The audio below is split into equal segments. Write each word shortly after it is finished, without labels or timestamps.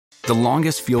The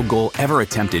longest field goal ever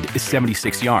attempted is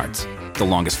 76 yards. The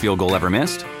longest field goal ever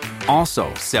missed?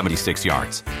 Also 76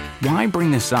 yards. Why bring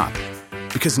this up?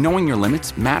 Because knowing your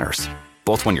limits matters,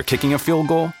 both when you're kicking a field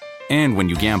goal and when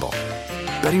you gamble.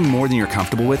 Betting more than you're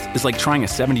comfortable with is like trying a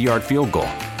 70-yard field goal.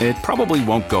 It probably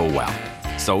won't go well.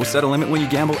 So set a limit when you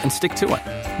gamble and stick to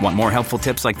it. Want more helpful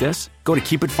tips like this? Go to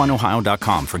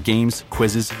keepitfunohio.com for games,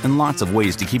 quizzes, and lots of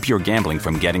ways to keep your gambling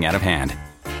from getting out of hand.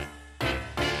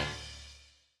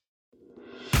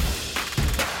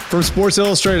 From Sports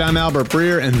Illustrated, I'm Albert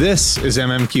Breer, and this is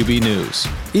MMQB News.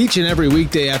 Each and every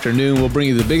weekday afternoon, we'll bring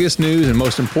you the biggest news and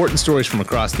most important stories from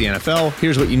across the NFL.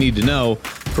 Here's what you need to know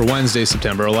for Wednesday,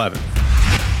 September 11th.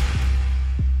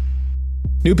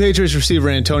 New Patriots receiver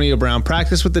Antonio Brown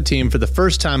practiced with the team for the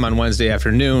first time on Wednesday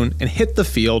afternoon and hit the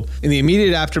field in the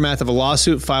immediate aftermath of a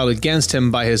lawsuit filed against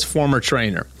him by his former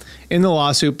trainer. In the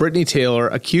lawsuit, Brittany Taylor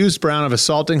accused Brown of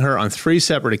assaulting her on 3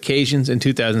 separate occasions in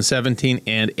 2017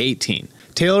 and 18.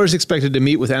 Taylor is expected to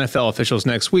meet with NFL officials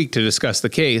next week to discuss the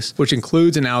case, which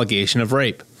includes an allegation of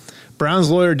rape. Brown's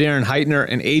lawyer Darren Heitner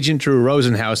and agent Drew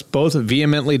Rosenhaus both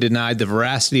vehemently denied the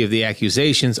veracity of the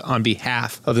accusations on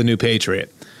behalf of the new Patriot.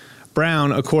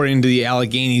 Brown, according to the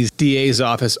Allegheny's DA's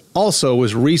office, also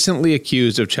was recently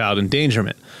accused of child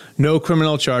endangerment. No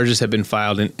criminal charges have been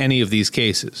filed in any of these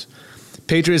cases.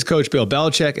 Patriots coach Bill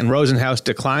Belichick and Rosenhaus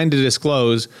declined to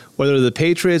disclose whether the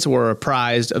Patriots were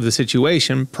apprised of the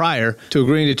situation prior to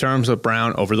agreeing to terms with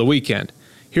Brown over the weekend.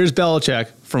 Here's Belichick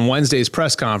from Wednesday's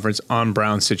press conference on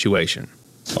Brown's situation.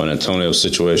 On Antonio's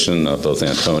situation, both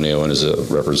Antonio and his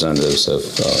representatives have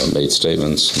made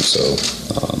statements, and so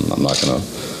I'm not going to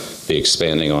be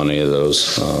expanding on any of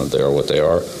those. They are what they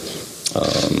are.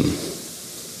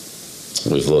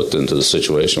 We've looked into the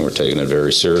situation. We're taking it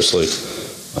very seriously.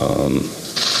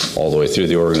 All the way through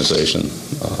the organization.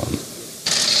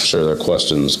 Sure, there are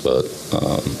questions, but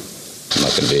I'm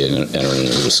not going to be entering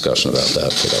into a discussion about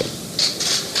that today.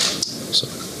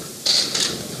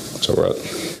 So we're at.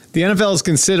 The NFL is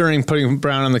considering putting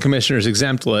Brown on the commissioner's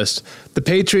exempt list. The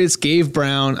Patriots gave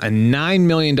Brown a $9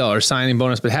 million signing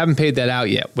bonus, but haven't paid that out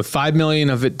yet, with $5 million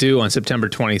of it due on September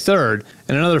 23rd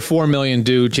and another $4 million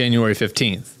due January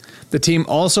 15th. The team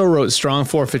also wrote strong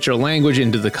forfeiture language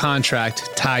into the contract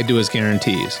tied to his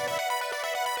guarantees.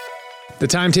 The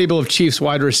timetable of Chiefs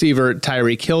wide receiver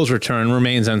Tyreek Hill's return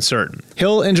remains uncertain.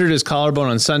 Hill injured his collarbone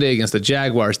on Sunday against the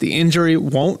Jaguars. The injury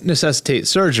won't necessitate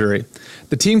surgery.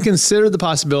 The team considered the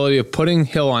possibility of putting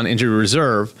Hill on injury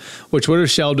reserve, which would have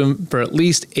shelved him for at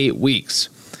least 8 weeks.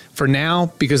 For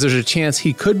now, because there's a chance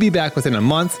he could be back within a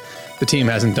month, the team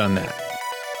hasn't done that.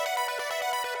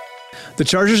 The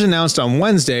Chargers announced on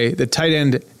Wednesday that tight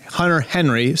end Hunter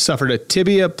Henry suffered a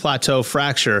tibia plateau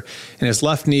fracture in his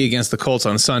left knee against the Colts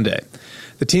on Sunday.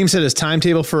 The team said his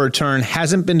timetable for return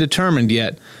hasn't been determined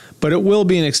yet, but it will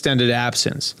be an extended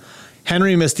absence.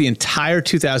 Henry missed the entire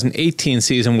 2018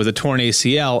 season with a torn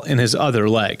ACL in his other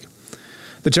leg.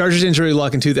 The Chargers' injury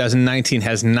luck in 2019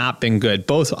 has not been good.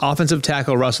 Both offensive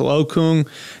tackle Russell Okung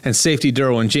and safety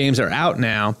Derwin James are out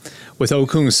now, with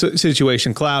Okung's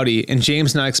situation cloudy, and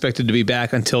James not expected to be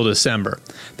back until December.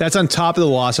 That's on top of the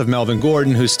loss of Melvin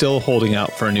Gordon, who's still holding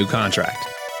out for a new contract.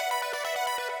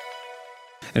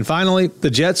 And finally, the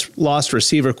Jets lost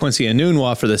receiver Quincy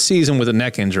Enunwa for the season with a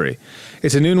neck injury.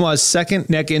 It's Enunwa's second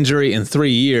neck injury in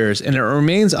 3 years, and it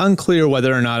remains unclear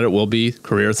whether or not it will be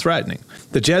career-threatening.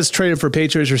 The Jets traded for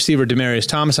Patriots receiver Demaryius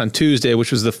Thomas on Tuesday,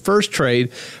 which was the first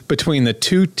trade between the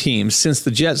two teams since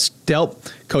the Jets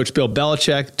dealt coach Bill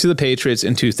Belichick to the Patriots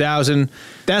in 2000.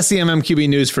 That's the MMQB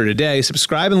news for today.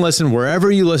 Subscribe and listen wherever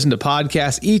you listen to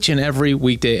podcasts each and every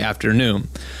weekday afternoon.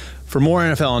 For more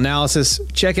NFL analysis,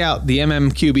 check out the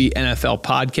MMQB NFL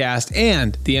podcast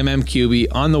and the MMQB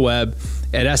on the web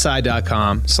at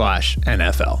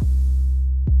si.com/NFL.